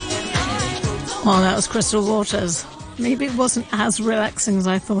Well, that was Crystal Waters. Maybe it wasn't as relaxing as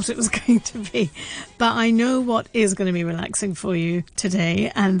I thought it was going to be, but I know what is going to be relaxing for you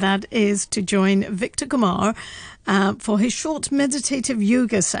today, and that is to join Victor Kumar for his short meditative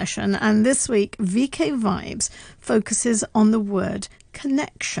yoga session. And this week, VK Vibes focuses on the word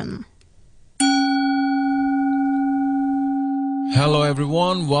connection. Hello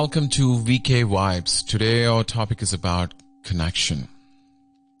everyone, welcome to VK Vibes. Today our topic is about connection.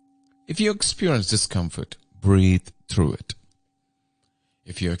 If you experience discomfort, breathe through it.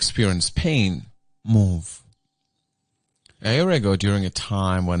 If you experience pain, move. A year ago, during a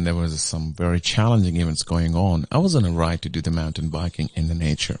time when there was some very challenging events going on, I was on a ride to do the mountain biking in the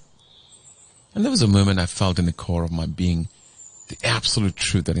nature. And there was a moment I felt in the core of my being the absolute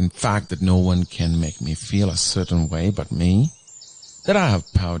truth that in fact that no one can make me feel a certain way but me. That I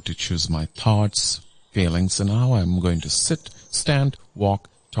have power to choose my thoughts, feelings, and how I'm going to sit, stand, walk,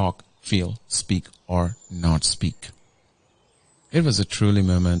 talk, feel, speak, or not speak. It was a truly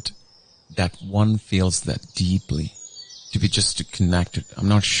moment that one feels that deeply, to be just connected. I'm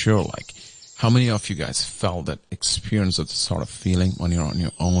not sure, how many of you guys felt that experience of the sort of feeling when you're on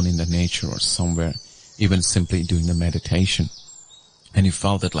your own in the nature or somewhere, even simply doing the meditation, and you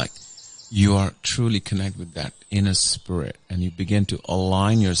felt that you are truly connected with that inner spirit, and you begin to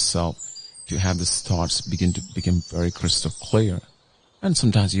align yourself to have these thoughts begin to become very crystal clear. And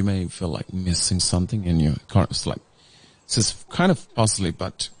sometimes you may feel like missing something in you. It's kind of puzzling,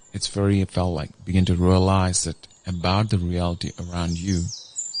 but it's very felt like begin to realize that about the reality around you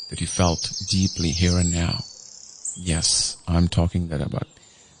that you felt deeply here and now. Yes, I'm talking that about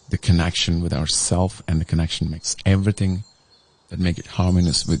the connection with ourself, and the connection makes everything that make it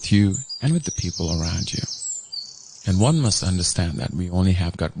harmonious with you and with the people around you. And one must understand that we only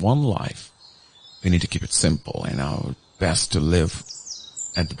have got one life. We need to keep it simple and our best to live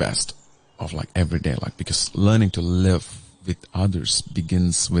at the best of everyday life, because learning to live with others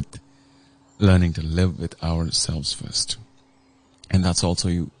begins with learning to live with ourselves first. And that's also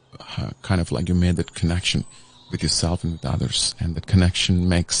you you made that connection with yourself and with others, and that connection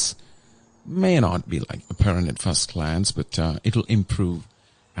may not be apparent at first glance, but it'll improve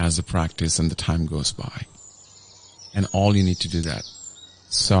as the practice and the time goes by. And all you need to do that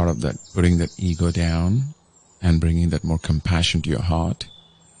putting that ego down and bringing that more compassion to your heart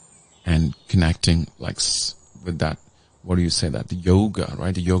and connecting with that. What do you say that? The yoga,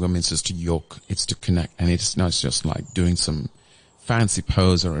 right? The yoga means just to yoke. It's to connect, and it's not just doing some fancy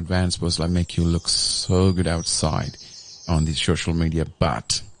pose or advanced pose make you look so good outside on the social media,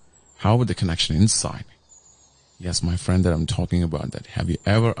 but how about the connection inside? Yes, my friend that I'm talking about, that have you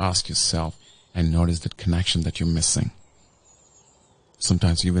ever asked yourself and noticed that connection that you're missing?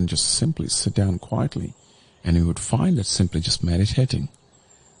 Sometimes even just simply sit down quietly, and you would find that simply just meditating.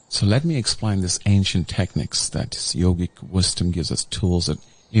 So let me explain this ancient techniques that this yogic wisdom gives us tools at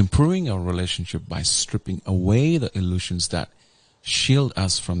improving our relationship by stripping away the illusions that shield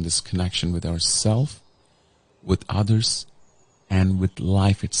us from this connection with ourselves, with others, and with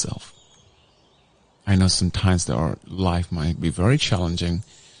life itself. I know sometimes our life might be very challenging,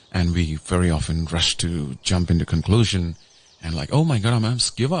 and we very often rush to jump into conclusion and oh my God, I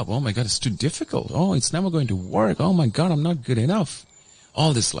must give up. Oh my God, it's too difficult. Oh, it's never going to work. Oh my God, I'm not good enough.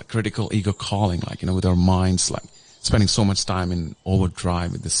 All this critical ego calling, with our minds, spending so much time in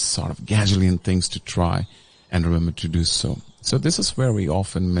overdrive with this sort of gajillion things to try and remember to do so. So this is where we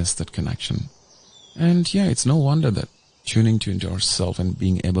often miss that connection. And yeah, it's no wonder that tuning into ourselves and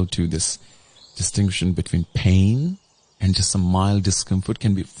being able to this distinction between pain and just some mild discomfort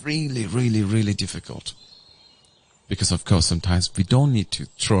can be really, really, really difficult. Because of course, sometimes we don't need to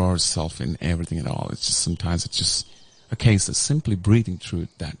throw ourselves in everything at all. Sometimes it's just a case of simply breathing through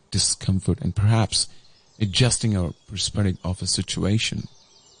that discomfort and perhaps adjusting our perspective of a situation.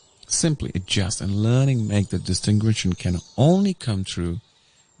 Simply adjust and learning make the distinction can only come through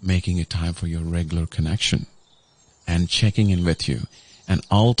making a time for your regular connection and checking in with you and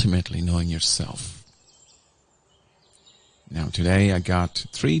ultimately knowing yourself. Now today I got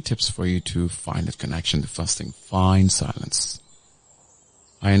 3 tips for you to find that connection. The first thing, find silence.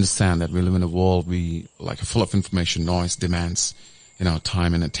 I understand that we live in a world full of information, noise, demands,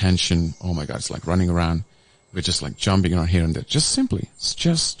 time and attention. Oh my God, it's running around. We're just jumping around here and there.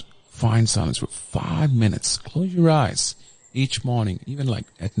 Just find silence for 5 minutes. Close your eyes each morning, even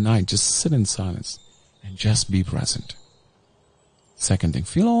at night. Just sit in silence and just be present. Second thing,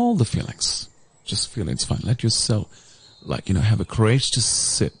 feel all the feelings. Just feel it's fine. Let yourself have a courage to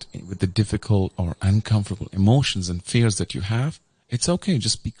sit with the difficult or uncomfortable emotions and fears that you have. It's okay.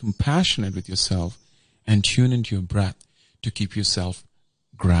 Just be compassionate with yourself and tune into your breath to keep yourself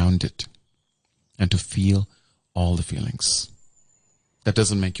grounded. and to feel all the feelings. That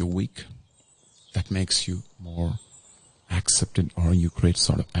doesn't make you weak. That makes you more accepted, or you create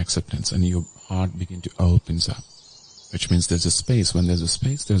sort of acceptance, and your heart begin to opens up, which means there's a space. When there's a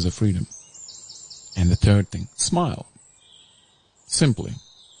space, there's a freedom. And the third thing, smile. Simply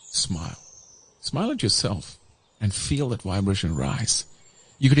smile. Smile at yourself and feel that vibration rise.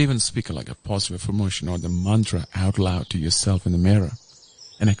 You could even speak like a positive affirmation or the mantra out loud to yourself in the mirror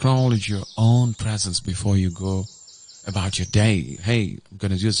and acknowledge your own presence before you go about your day. Hey, I'm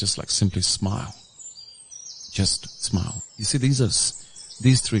going to just like simply smile. Just smile. You see,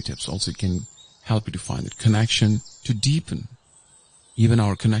 these three tips also can help you to find that connection, to deepen even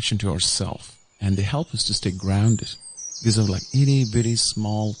our connection to ourselves. And they help us to stay grounded. These are like itty bitty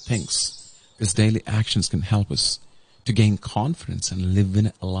small things. These daily actions can help us to gain confidence and live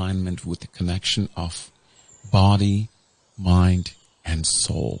in alignment with the connection of body, mind, and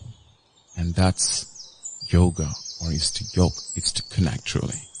soul. And that's yoga, or is to yoke. It's to connect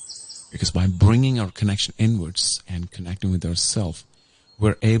truly. Because by bringing our connection inwards and connecting with ourselves,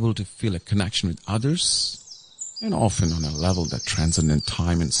 we're able to feel a connection with others, and often on a level that transcends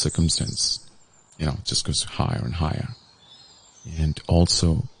time and circumstance. It just goes higher and higher. And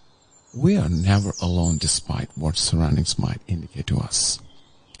also, we are never alone despite what surroundings might indicate to us.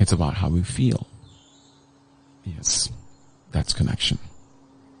 It's about how we feel. Yes, that's connection.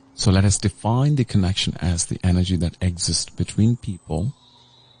 So let us define the connection as the energy that exists between people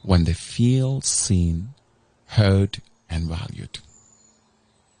when they feel seen, heard, and valued.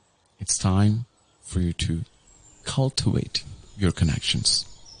 It's time for you to cultivate your connections.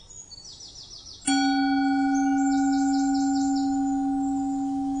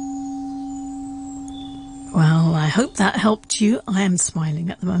 Well, I hope that helped you. I am smiling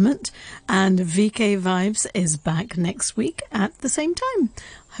at the moment. And VK Vibes is back next week at the same time.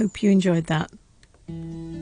 Hope you enjoyed that.